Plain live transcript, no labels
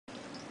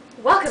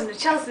Welcome to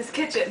Chelsea's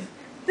Kitchen.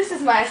 This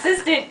is my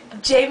assistant,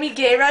 Jamie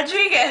Gay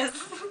Rodriguez.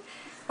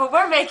 What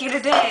we're making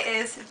today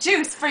is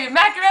juice-free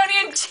macaroni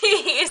and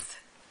cheese.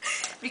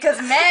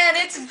 Because man,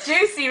 it's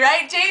juicy,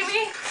 right,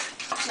 Jamie?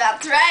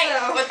 That's right.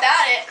 So,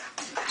 without it,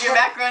 your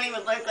macaroni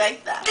would look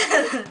like that.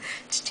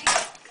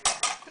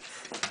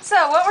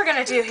 So what we're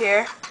gonna do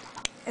here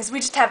is we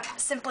just have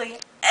simply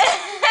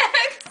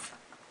eggs.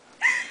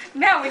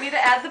 Now we need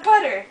to add the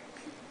butter.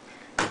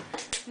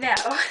 Now,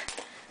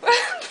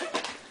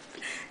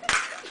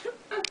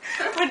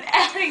 when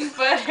adding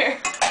butter,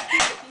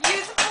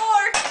 use a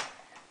fork.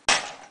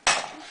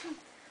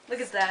 Look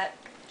at that.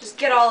 Just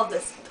get all of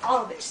this.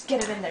 All of it. Just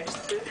get it in there.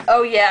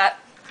 Oh yeah.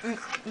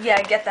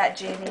 Yeah, get that,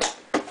 Jamie.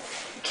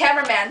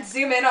 Cameraman,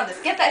 zoom in on this.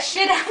 Get that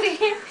shit out of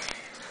here.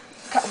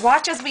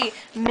 Watch as we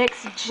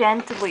mix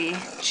gently,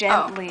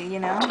 you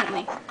know?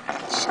 Gently.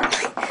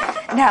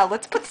 Now,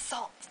 let's put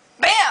salt.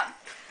 Bam!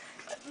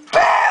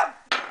 Bam!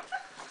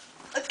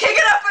 Let's kick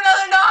it up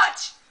another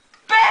notch!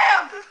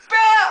 Bam!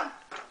 Bam!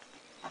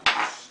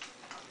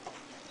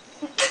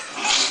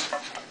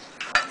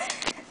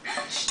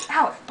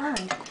 Ow, it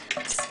burned.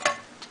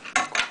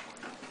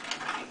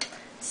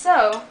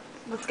 So,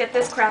 let's get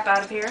this crap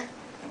out of here.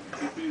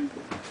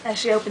 As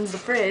she opens the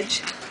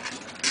fridge.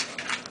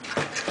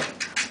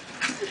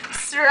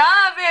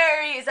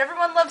 Strawberries!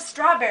 Everyone loves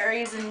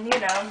strawberries and, you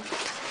know,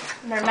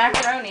 their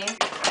macaroni.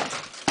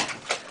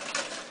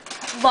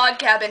 Log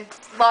cabin.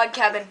 Log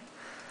cabin.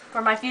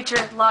 For my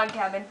future log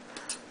cabin.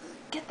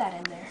 Get that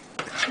in there.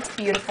 It's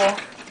beautiful.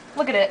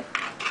 Look at it.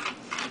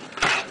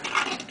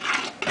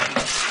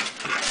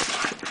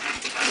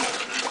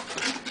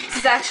 This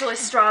is actually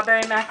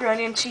strawberry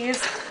macaroni and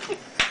cheese.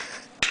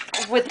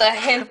 With a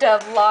hint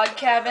of log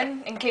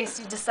cabin, in case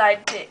you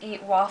decide to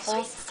eat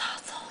waffles.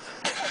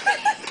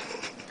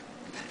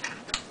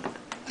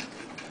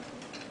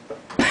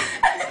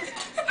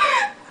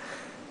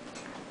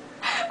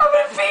 I'm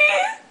gonna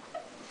pee!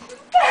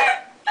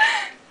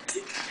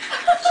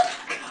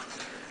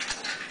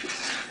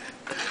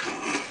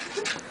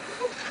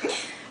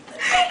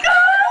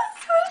 Pickles!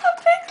 Where's the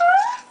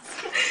pickles?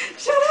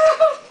 Shut up!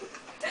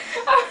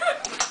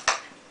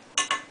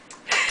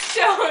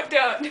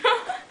 Don't.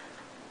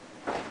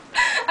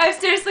 I've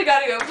seriously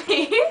gotta go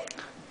pee.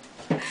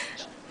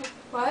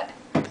 What?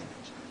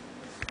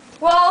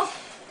 Well,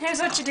 here's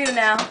what you do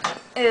now,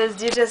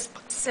 is you just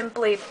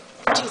simply,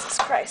 Jesus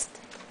Christ.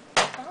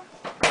 Huh?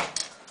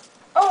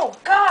 Oh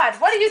God,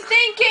 what are you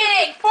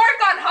thinking?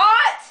 Fork on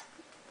hot?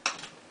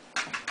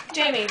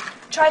 Jamie,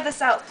 try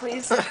this out,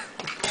 please.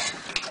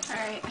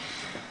 Alright.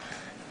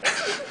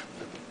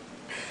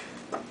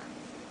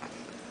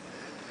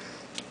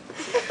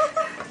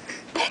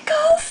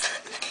 Pickles?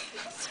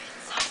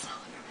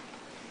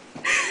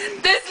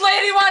 This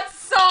lady wants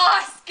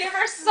sauce! Give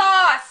her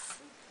sauce!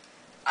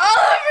 All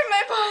over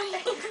my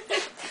body!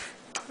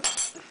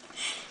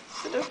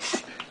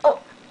 Oh.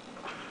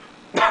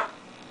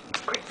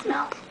 Great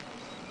smell.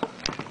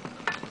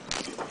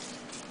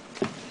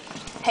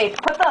 Hey,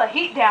 put the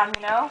heat down,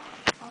 you know?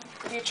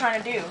 What are you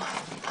trying to do?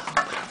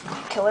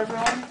 Kill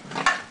everyone?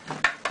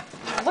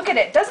 Look at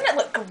it. Doesn't it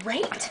look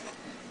great?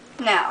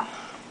 Now.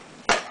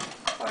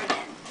 Pour it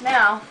in.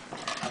 Now,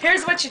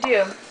 here's what you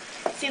do.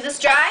 See this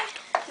dry?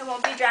 It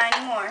won't be dry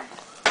anymore.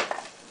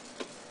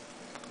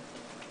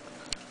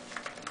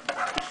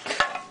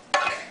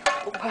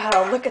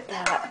 Wow, look at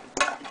that.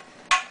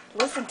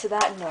 Listen to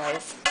that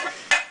noise.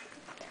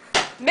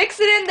 Mix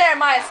it in there,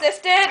 my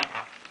assistant.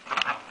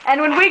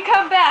 And when we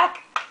come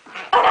back,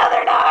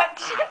 another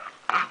notch.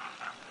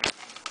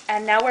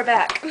 And now we're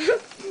back.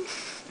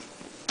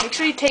 Make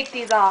sure you take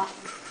these off.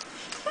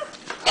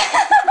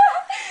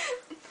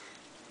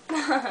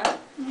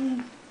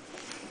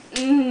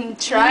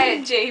 Try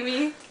it,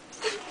 Jamie.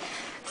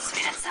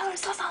 Sweet and sour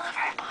sauce all over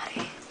our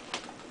body.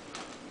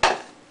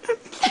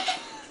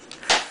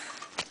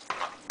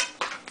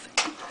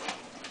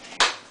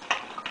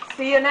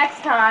 See you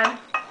next time.